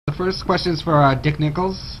first question is for Dick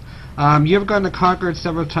Nichols. You have gone to Concord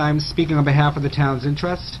several times speaking on behalf of the town's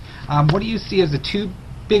interest. What do you see as the two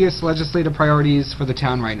biggest legislative priorities for the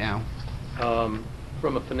town right now?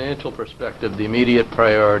 From a financial perspective, the immediate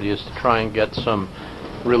priority is to try and get some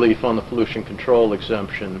relief on the pollution control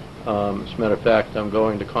exemption. As a matter of fact, I'm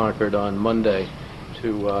going to Concord on Monday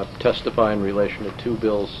to testify in relation to two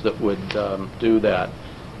bills that would do that.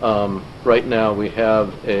 Right now we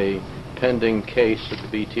have a pending case at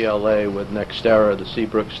the BTLA with NextEra, the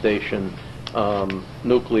Seabrook Station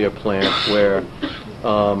nuclear plant, where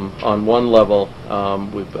on one level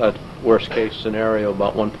we've got worst case scenario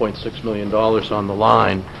about $1.6 million on the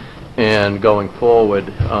line, and going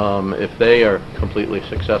forward, if they are completely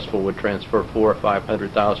successful, would transfer $400,000 or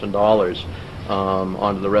 $500,000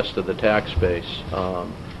 onto the rest of the tax base.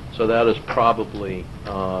 So that is probably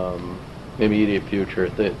immediate future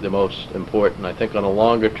the most important. I think on a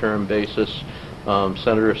longer term basis,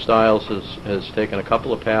 Senator Stiles has taken a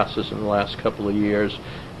couple of passes in the last couple of years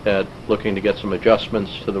at looking to get some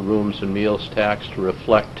adjustments to the rooms and meals tax to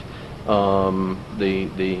reflect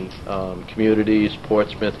the communities,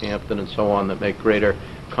 Portsmouth, Hampton, and so on, that make greater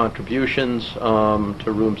contributions to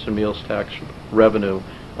rooms and meals tax revenue,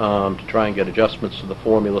 to try and get adjustments to the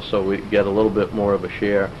formula so we get a little bit more of a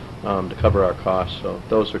share to cover our costs. So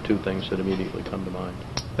those are two things that immediately come to mind.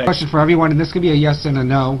 Question for everyone, and this could be a yes and a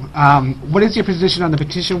no. What is your position on the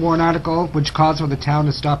petition warrant article which calls for the town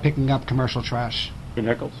to stop picking up commercial trash?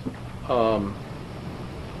 Nichols?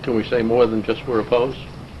 Can we say more than just we're opposed?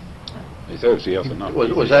 He said it's a yes or no.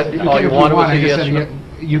 Was that all you wanted? Was a yes or no?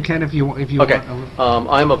 You can if you okay. want.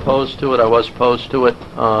 I'm opposed to it. I was opposed to it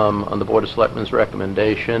on the Board of Selectmen's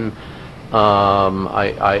recommendation.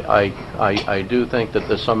 I do think that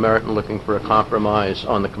there's some merit in looking for a compromise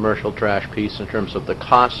on the commercial trash piece in terms of the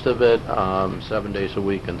cost of it, 7 days a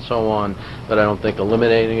week and so on, but I don't think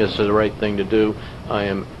eliminating is the right thing to do. I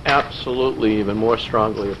am absolutely even more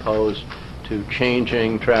strongly opposed to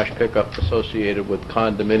changing trash pickup associated with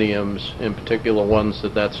condominiums, in particular ones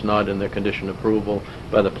that's not in their condition approval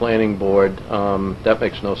by the planning board. That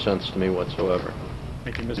makes no sense to me whatsoever.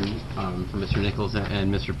 Thank you, Mr. For Mr. Nichols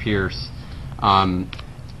and Mr. Pierce. I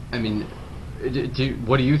mean,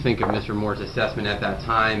 what do you think of Mr. Moore's assessment at that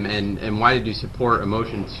time, and why did you support a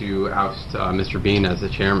motion to oust Mr. Bean as the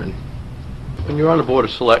chairman? When you're on the Board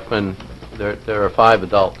of Selectmen, there are 5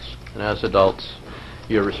 adults, and as adults,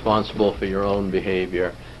 you're responsible for your own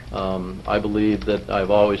behavior. I believe that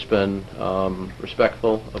I've always been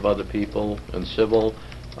respectful of other people and civil,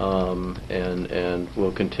 and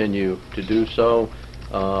will continue to do so.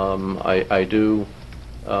 I do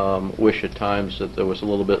wish at times that there was a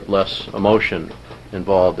little bit less emotion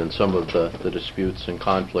involved in some of the disputes and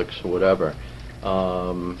conflicts or whatever.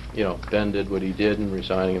 You know, Ben did what he did in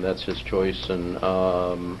resigning, and that's his choice, and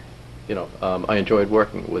you know, I enjoyed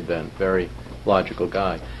working with Ben. Very logical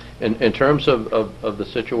guy. In terms of the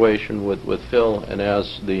situation with Phil, and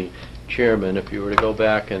as the chairman, if you were to go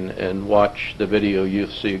back and watch the video, you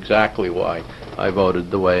see exactly why I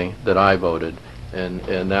voted the way that I voted,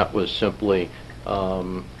 and that was simply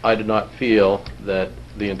I did not feel that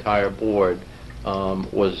the entire board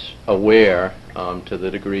was aware to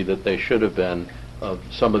the degree that they should have been of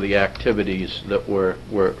some of the activities that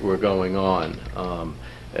were going on.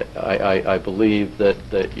 I believe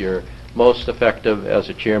that you're most effective as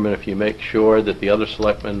a chairman if you make sure that the other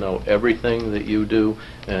selectmen know everything that you do,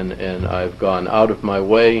 and I've gone out of my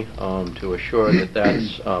way to assure that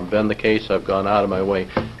that's been the case. I've gone out of my way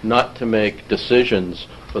not to make decisions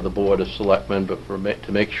for the Board of Selectmen, but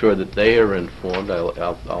to make sure that they are informed.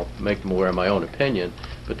 I'll make them aware of my own opinion,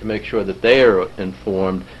 but to make sure that they are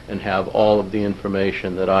informed and have all of the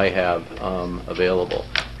information that I have available.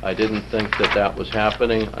 I didn't think that that was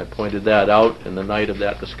happening. I pointed that out in the night of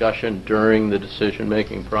that discussion during the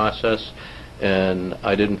decision-making process, and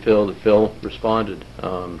I didn't feel that Phil responded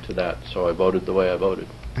to that, so I voted the way I voted.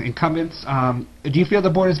 Incumbents, do you feel the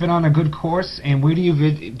board has been on a good course, and where do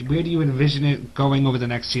you envision it going over the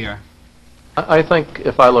next year? I think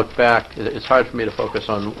if I look back, it's hard for me to focus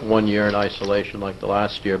on 1 year in isolation like the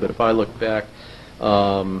last year, but if I look back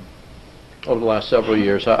over the last several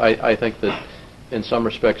years, I think that in some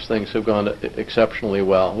respects things have gone exceptionally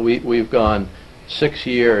well. We've gone 6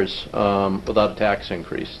 years without a tax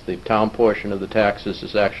increase. The town portion of the taxes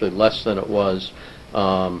is actually less than it was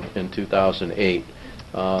in 2008.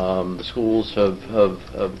 The schools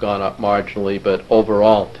have gone up marginally, but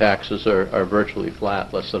overall taxes are virtually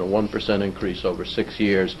flat, less than a 1% increase over 6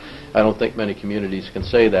 years. I don't think many communities can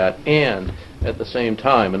say that. And at the same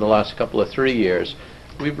time, in the last couple of 3 years,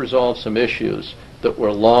 we've resolved some issues that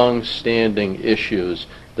were long-standing issues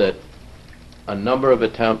that A number of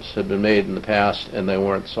attempts have been made in the past, and they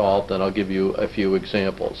weren't solved, and I'll give you a few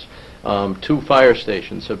examples. 2 fire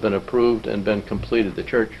stations have been approved and been completed. The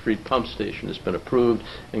Church Street Pump Station has been approved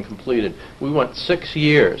and completed. We went 6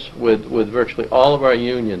 years with virtually all of our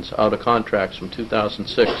unions out of contracts from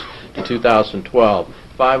 2006 to 2012.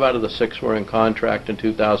 5 out of the 6 were in contract in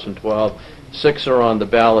 2012. 6 are on the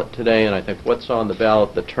ballot today, and I think what's on the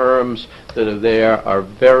ballot, the terms that are there are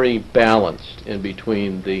very balanced in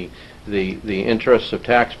between the interests of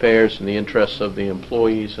taxpayers and the interests of the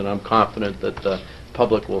employees, and I'm confident that the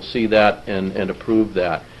public will see that and approve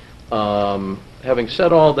that. Having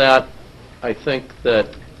said all that, I think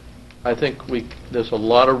there's a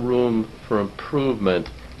lot of room for improvement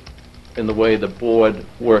in the way the board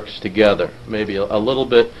works together. Maybe a little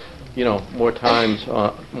bit, more time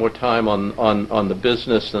on the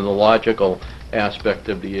business and the logical aspect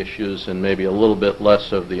of the issues, and maybe a little bit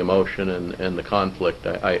less of the emotion and the conflict,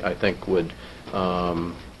 I think would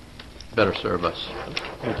better serve us.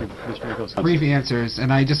 Thank you, Mr. Nichols. Brief answers,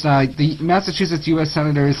 and the Massachusetts U.S.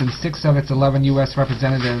 Senators and 6 of its 11 U.S.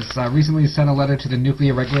 representatives recently sent a letter to the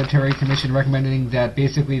Nuclear Regulatory Commission recommending that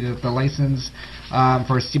basically the license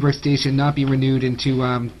for Seabrook Station not be renewed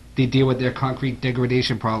until they deal with their concrete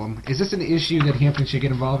degradation problem. Is this an issue that Hampton should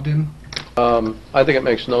get involved in? I think it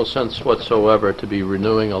makes no sense whatsoever to be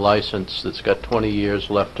renewing a license that's got 20 years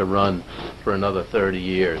left to run for another 30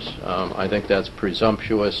 years. I think that's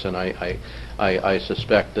presumptuous, and I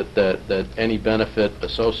suspect that any benefit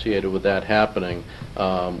associated with that happening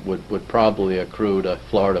would probably accrue to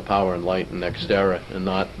Florida Power and Light and NextEra and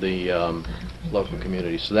not the local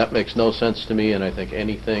community. So that makes no sense to me, and I think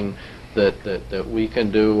anything that we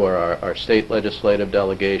can do, or our state legislative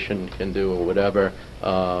delegation can do, or whatever,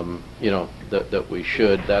 that we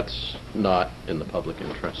should, that's not in the public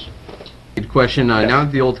interest. Good question. Now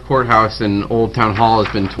that the old courthouse and old town hall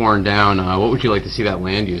has been torn down, what would you like to see that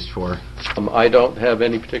land used for? I don't have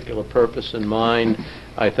any particular purpose in mind.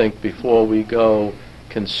 I think before we go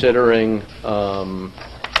considering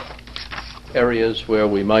areas where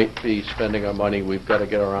we might be spending our money, we've got to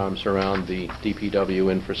get our arms around the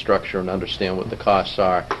DPW infrastructure and understand what the costs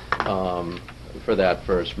are for that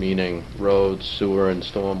first, meaning roads, sewer and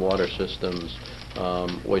stormwater systems,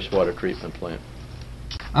 wastewater treatment plant.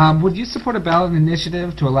 Would you support a ballot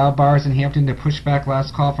initiative to allow bars in Hampton to push back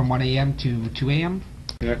last call from 1 a.m. to 2 a.m.?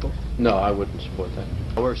 Nichols? No, I wouldn't support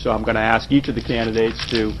that. So I'm going to ask each of the candidates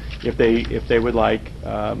to, if they would like,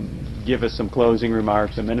 give us some closing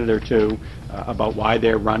remarks, a minute or two, about why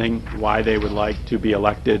they're running, why they would like to be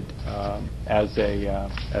elected as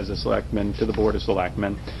a selectman to the Board of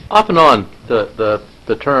Selectmen. Off and on, the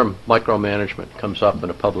term micromanagement comes up in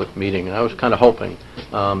a public meeting, and I was kind of hoping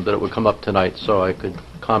that it would come up tonight so I could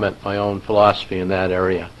comment my own philosophy in that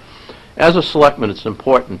area. As a selectman, it's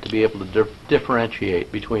important to be able to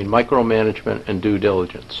differentiate between micromanagement and due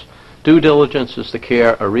diligence. Due diligence is the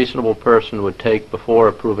care a reasonable person would take before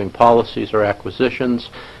approving policies or acquisitions,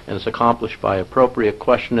 and is accomplished by appropriate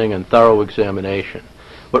questioning and thorough examination.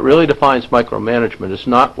 What really defines micromanagement is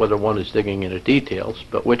not whether one is digging into details,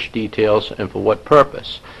 but which details and for what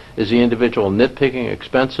purpose. Is the individual nitpicking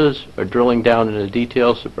expenses or drilling down into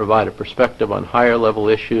details that provide a perspective on higher level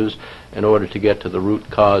issues in order to get to the root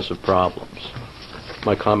cause of problems?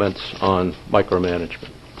 My comments on micromanagement.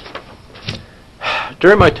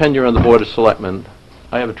 During my tenure on the Board of Selectmen,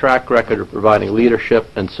 I have a track record of providing leadership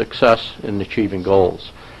and success in achieving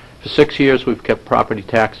goals. For 6 years, we've kept property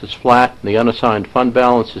taxes flat, and the unassigned fund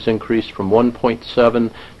balance has increased from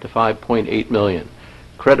 $1.7 to $5.8 million.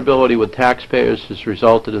 Credibility with taxpayers has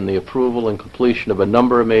resulted in the approval and completion of a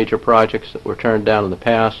number of major projects that were turned down in the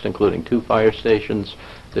past, including 2 fire stations,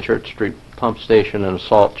 the Church Street Pump Station, and a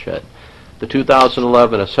salt shed. The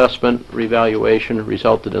 2011 assessment revaluation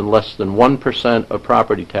resulted in less than 1% of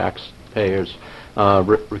property taxpayers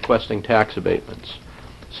requesting tax abatements.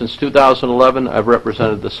 Since 2011, I've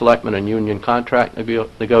represented the Selectmen in union contract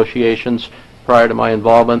negotiations. Prior to my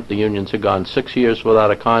involvement, the unions had gone 6 years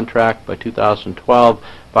without a contract. By 2012,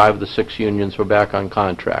 5 of the 6 unions were back on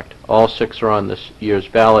contract. All 6 are on this year's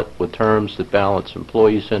ballot with terms that balance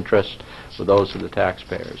employees' interests with those of the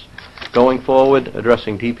taxpayers. Going forward,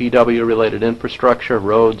 addressing DPW-related infrastructure,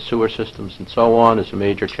 roads, sewer systems, and so on is a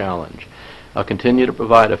major challenge. I'll continue to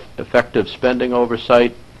provide effective spending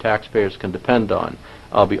oversight taxpayers can depend on.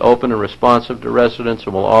 I'll be open and responsive to residents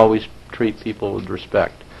and will always treat people with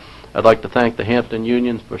respect. I'd like to thank the Hampton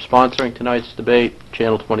Union for sponsoring tonight's debate,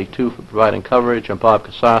 Channel 22 for providing coverage, and Bob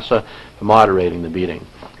Casassa for moderating the meeting.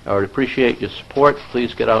 I would appreciate your support.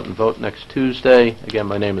 Please get out and vote next Tuesday. Again,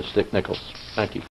 my name is Dick Nichols. Thank you.